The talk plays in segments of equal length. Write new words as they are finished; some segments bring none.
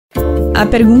A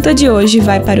pergunta de hoje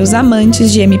vai para os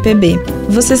amantes de MPB.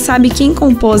 Você sabe quem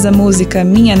compôs a música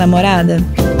Minha Namorada?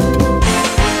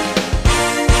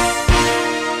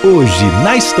 Hoje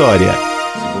na história.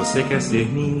 Se você quer ser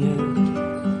minha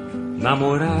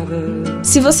namorada.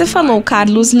 Se você falou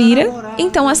Carlos Lyra,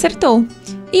 então acertou.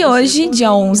 E hoje,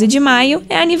 dia 11 de maio,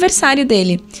 é aniversário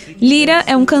dele. Lyra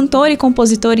é um cantor e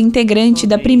compositor integrante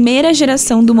da primeira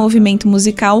geração do movimento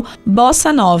musical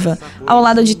Bossa Nova, ao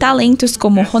lado de talentos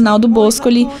como Ronaldo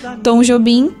Boscoli, Tom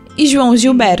Jobim e João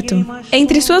Gilberto.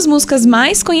 Entre suas músicas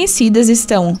mais conhecidas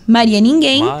estão Maria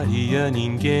Ninguém,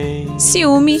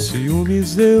 Ciúme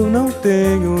Eu não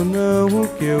tenho, não, o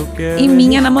que eu quero e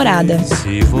Minha Namorada.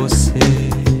 Se você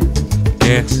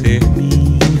quer ser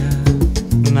minha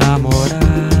namorada.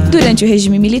 Durante o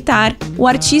regime militar, o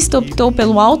artista optou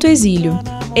pelo autoexílio.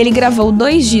 Ele gravou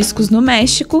 2 discos no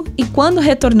México e, quando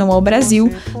retornou ao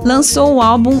Brasil, lançou o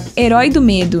álbum Herói do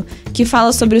Medo, que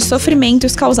fala sobre os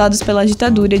sofrimentos causados pela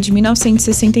ditadura de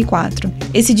 1964.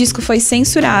 Esse disco foi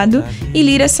censurado e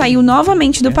Lyra saiu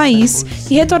novamente do país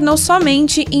e retornou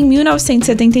somente em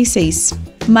 1976.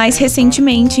 Mais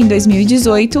recentemente, em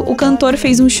 2018, o cantor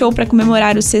fez um show para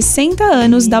comemorar os 60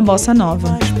 anos da Bossa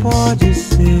Nova. Pode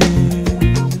ser.